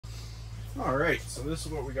Alright, so this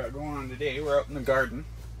is what we got going on today. We're out in the garden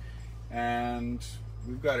and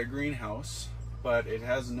we've got a greenhouse, but it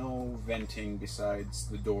has no venting besides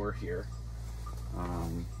the door here.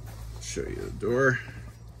 Show you the door.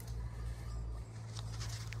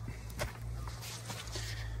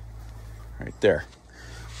 Right there.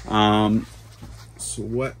 So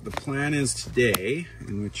what the plan is today,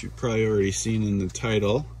 and which you've probably already seen in the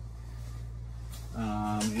title,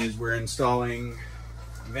 is we're installing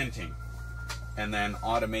venting and then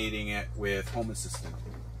automating it with Home Assistant.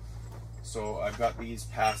 So I've got these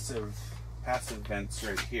passive vents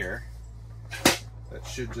right here that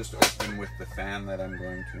should just open with the fan that I'm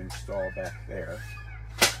going to install back there.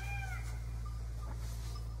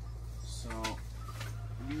 So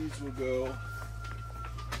these will go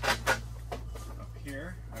up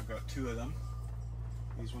here. I've got two of them.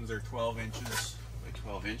 These ones are 12 inches by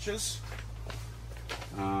 12 inches.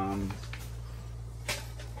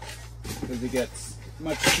 Because it gets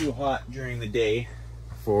much too hot during the day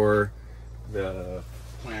for the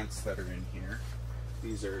plants that are in here.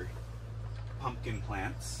 These are pumpkin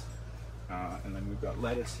plants, and then we've got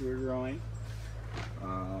lettuce here growing.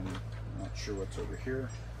 I'm not sure what's over here,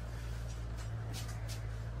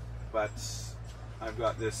 but I've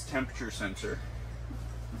got this temperature sensor.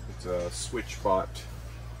 It's a SwitchBot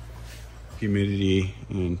humidity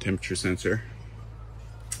and temperature sensor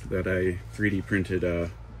that I 3D printed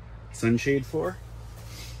a sunshade for,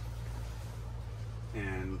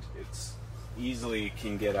 and it's easily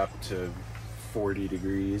can get up to 40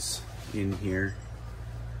 degrees in here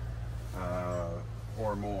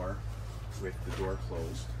or more with the door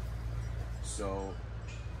closed. So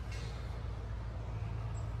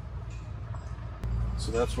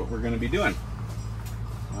that's what we're going to be doing.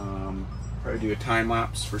 Probably do a time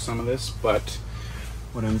lapse for some of this, but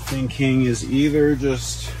what I'm thinking is either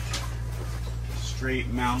just straight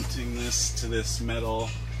mounting this to this metal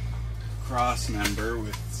cross member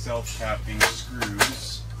with self-tapping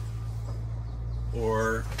screws,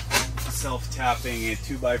 or self-tapping a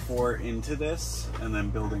 2x4 into this and then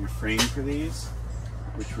building a frame for these,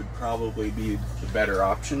 which would probably be the better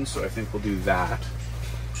option. So I think we'll do that.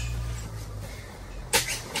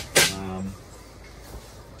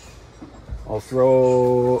 I'll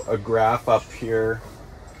throw a graph up here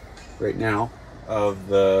right now of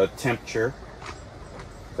the temperature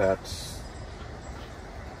that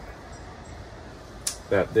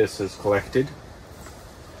this has collected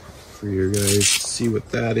for you guys to see what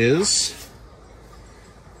that is.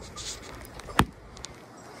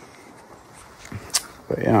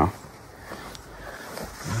 But yeah,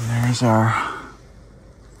 and there's our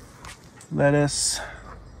lettuce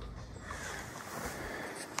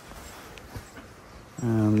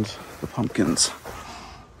and the pumpkins.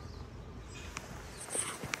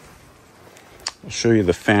 I'll show you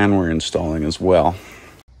the fan we're installing as well.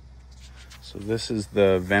 So this is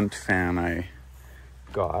the vent fan I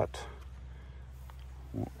got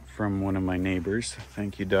from one of my neighbors.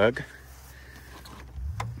 Thank you, Doug.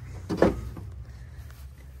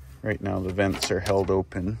 Right now the vents are held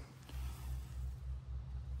open.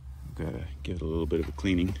 Gotta give it a little bit of a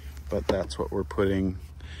cleaning, but that's what we're putting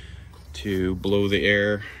to blow the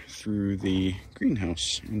air through the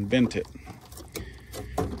greenhouse and vent it.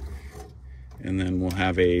 And then we'll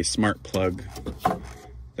have a smart plug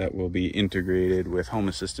that will be integrated with Home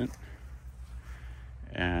Assistant,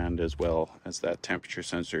 and as well as that temperature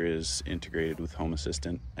sensor is integrated with Home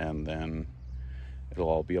Assistant, and then it'll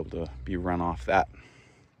all be able to be run off that.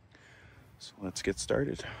 So let's get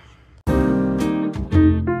started.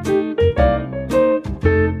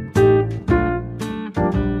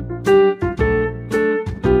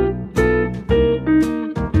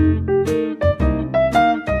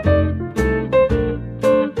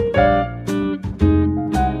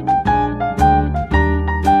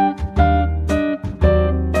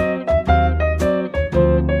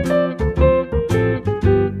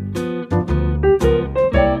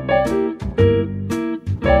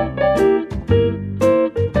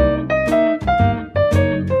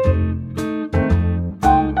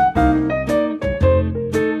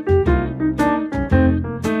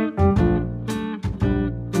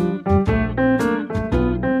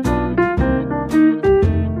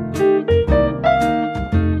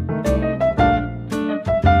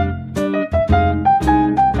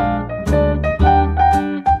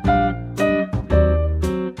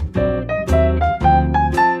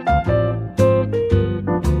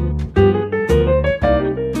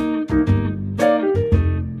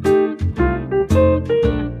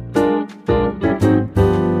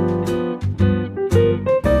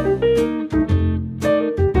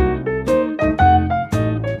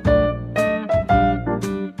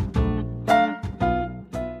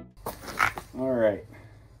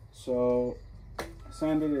 So I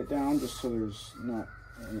sanded it down just so there's not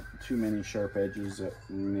too many sharp edges that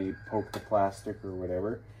may poke the plastic or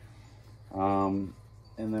whatever. And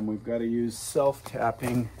then we've got to use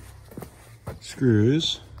self-tapping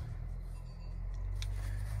screws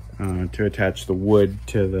to attach the wood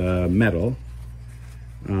to the metal.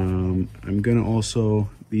 I'm gonna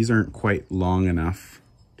also, these aren't quite long enough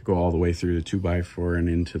to go all the way through the 2x4 and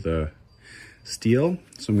into the steel.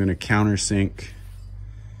 So I'm gonna countersink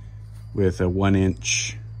with a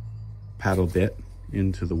 1-inch paddle bit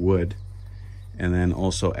into the wood, and then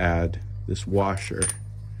also add this washer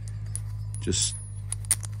just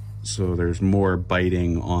so there's more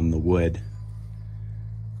biting on the wood,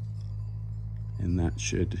 and that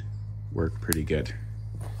should work pretty good.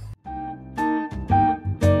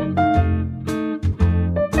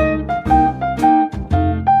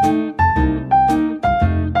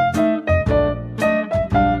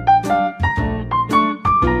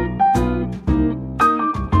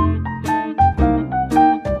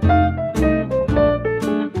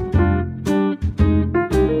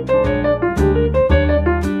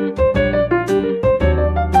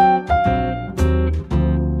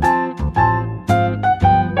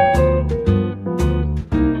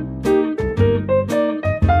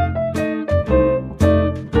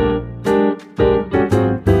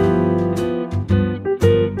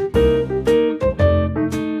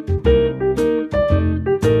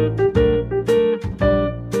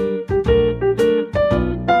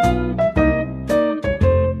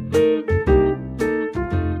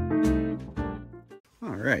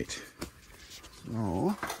 Alright,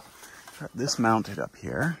 so got this mounted up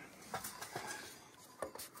here.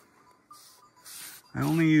 I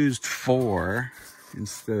only used 4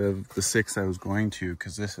 instead of the 6 I was going to,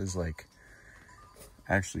 because this is like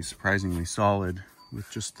actually surprisingly solid with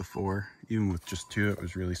just the 4. Even with just 2 it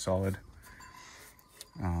was really solid.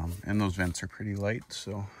 And those vents are pretty light,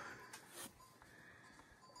 so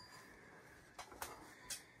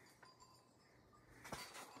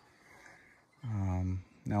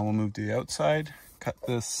now we'll move to the outside, cut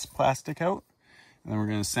this plastic out, and then we're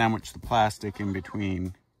going to sandwich the plastic in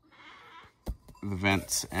between the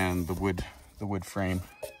vents and the wood frame.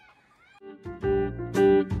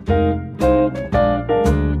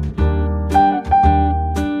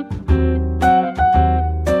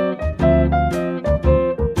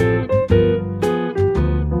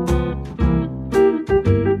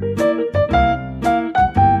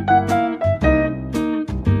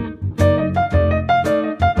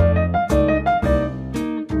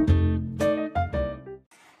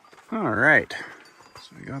 Alright,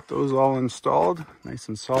 so we got those all installed, nice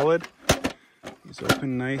and solid. These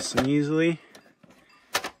open nice and easily.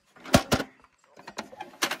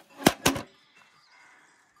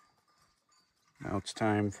 Now it's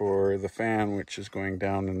time for the fan, which is going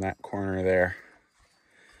down in that corner there.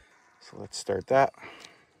 So let's start that.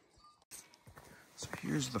 So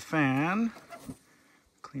here's the fan.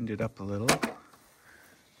 Cleaned it up a little.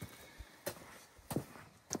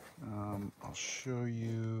 I'll show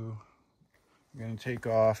you. I'm going to take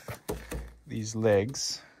off these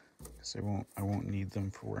legs because I won't need them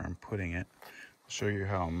for where I'm putting it. I'll show you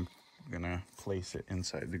how I'm going to place it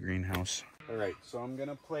inside the greenhouse. All right, so I'm going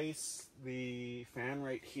to place the fan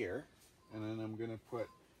right here, and then I'm going to put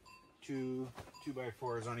 2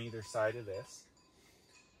 2x4s on either side of this,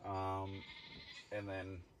 and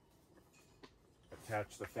then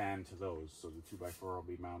attach the fan to those. So the 2x4 will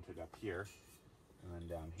be mounted up here, and then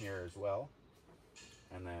down here as well.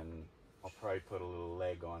 And then I'll probably put a little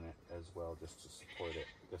leg on it as well, just to support it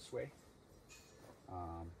this way.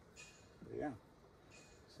 But yeah,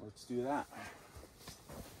 so let's do that.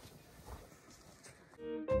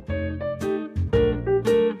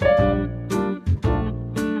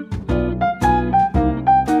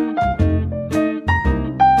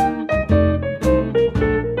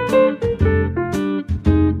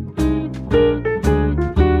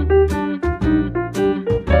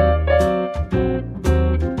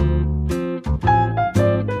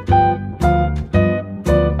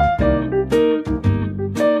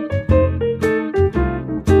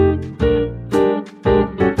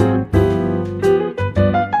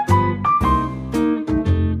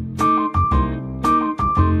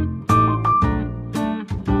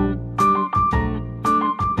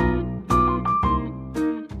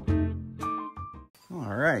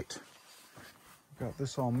 Alright, got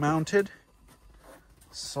this all mounted,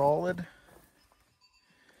 solid.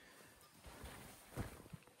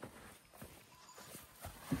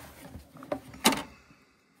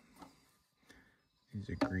 Need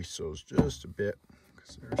to grease those just a bit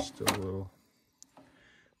because they're still a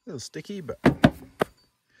little sticky, but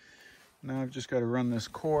Now I've just got to run this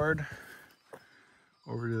cord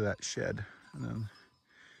over to that shed, and then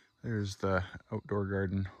there's the outdoor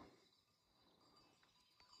garden.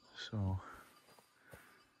 So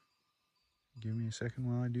give me a second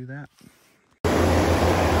while I do that.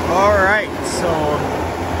 All right, so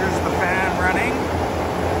here's the fan running.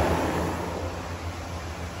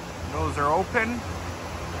 Those are open.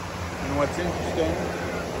 And what's interesting,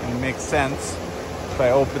 and it makes sense, if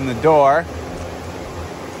I open the door,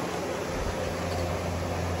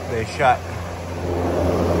 they shut.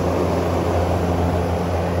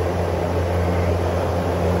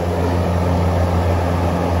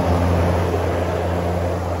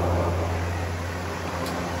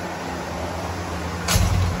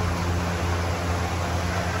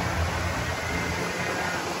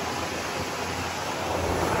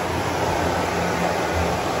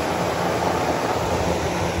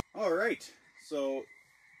 So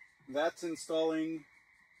that's installing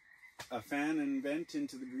a fan and vent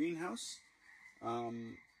into the greenhouse.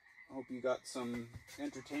 Hope you got some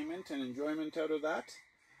entertainment and enjoyment out of that.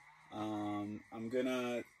 I'm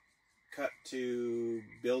gonna cut to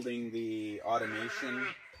building the automation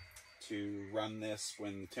to run this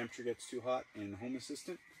when the temperature gets too hot in Home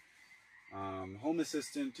Assistant. Home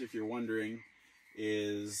Assistant, if you're wondering,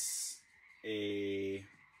 is a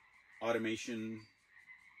automation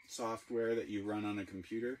software that you run on a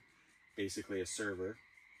computer, basically a server,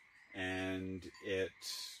 and it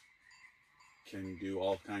can do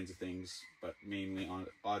all kinds of things, but mainly on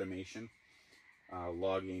automation,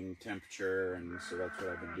 logging temperature, and so that's what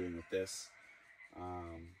I've been doing with this.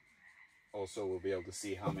 Also, we'll be able to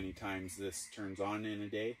see how many times this turns on in a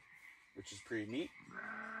day, which is pretty neat.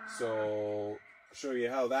 So I'll show you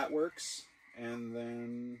how that works, and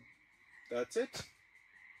then that's it.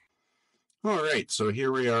 All right, so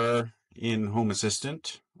here we are in Home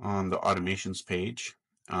Assistant on the automations page.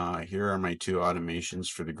 Here are my two automations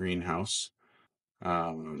for the greenhouse.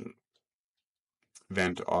 Vent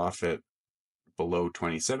off at below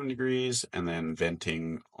 27 degrees and then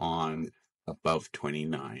venting on above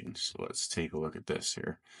 29. So let's take a look at this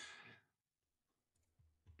here.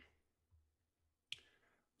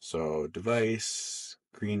 So device,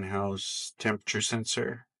 greenhouse, temperature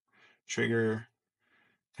sensor, trigger,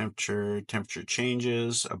 temperature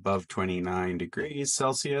changes above 29 degrees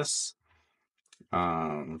Celsius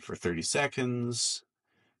for 30 seconds.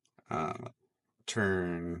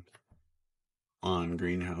 Turn on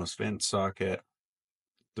greenhouse vent socket,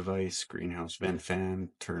 device, greenhouse vent fan,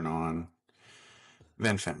 turn on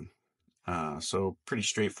vent fan. So pretty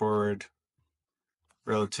straightforward,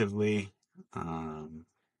 relatively. I'm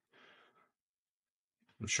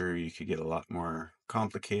sure you could get a lot more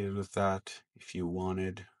complicated with that if you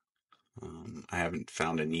wanted. I haven't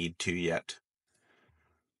found a need to yet.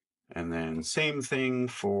 And then same thing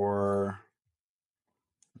for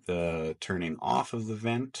the turning off of the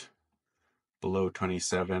vent, below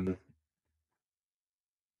 27,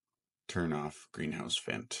 turn off greenhouse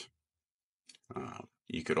vent.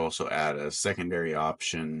 You could also add a secondary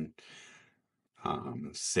option,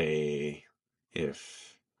 say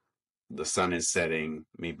if the sun is setting,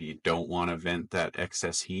 maybe you don't want to vent that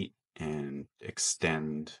excess heat and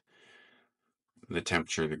extend the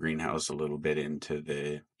temperature of the greenhouse a little bit into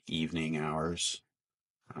the evening hours.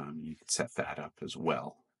 You could set that up as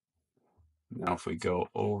well. Now if we go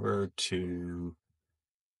over to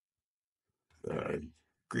the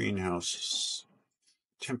greenhouse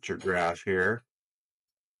temperature graph here,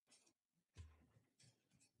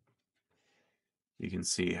 you can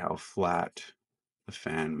see how flat the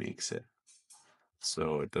fan makes it.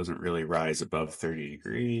 So it doesn't really rise above 30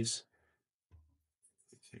 degrees.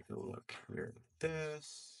 Take a look here at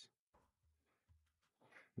this.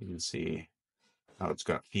 You can see how it's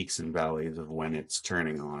got peaks and valleys of when it's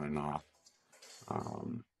turning on and off.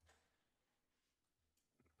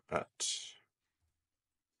 But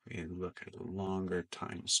we look at a longer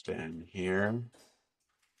time span here.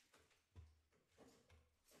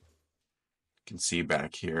 You can see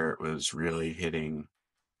back here it was really hitting,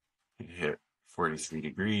 it hit 43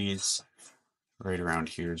 degrees. Right around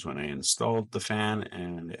here is when I installed the fan,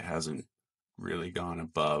 and it hasn't really gone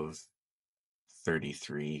above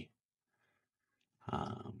 33,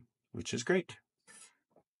 which is great.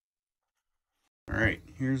 All right,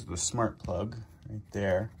 here's the smart plug right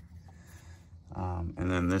there. And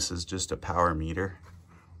then this is just a power meter.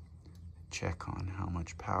 Check on how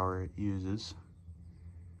much power it uses.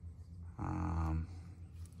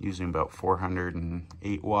 Using about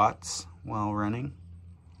 408 watts while running.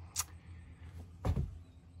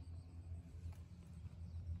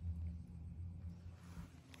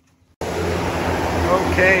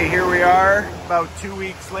 Okay, here we are about 2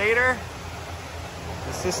 weeks later.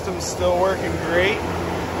 The system's still working great.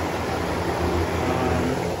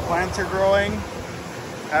 Plants are growing.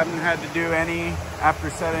 Haven't had to do any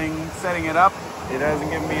after setting it up. It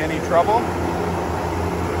hasn't given me any trouble.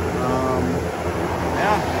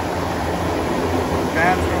 Yeah,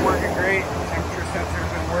 fan's been working great. Temperature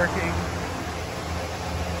sensor's been working.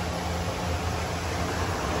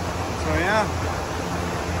 So yeah,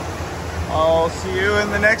 I'll see you in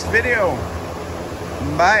the next video.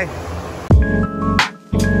 Bye.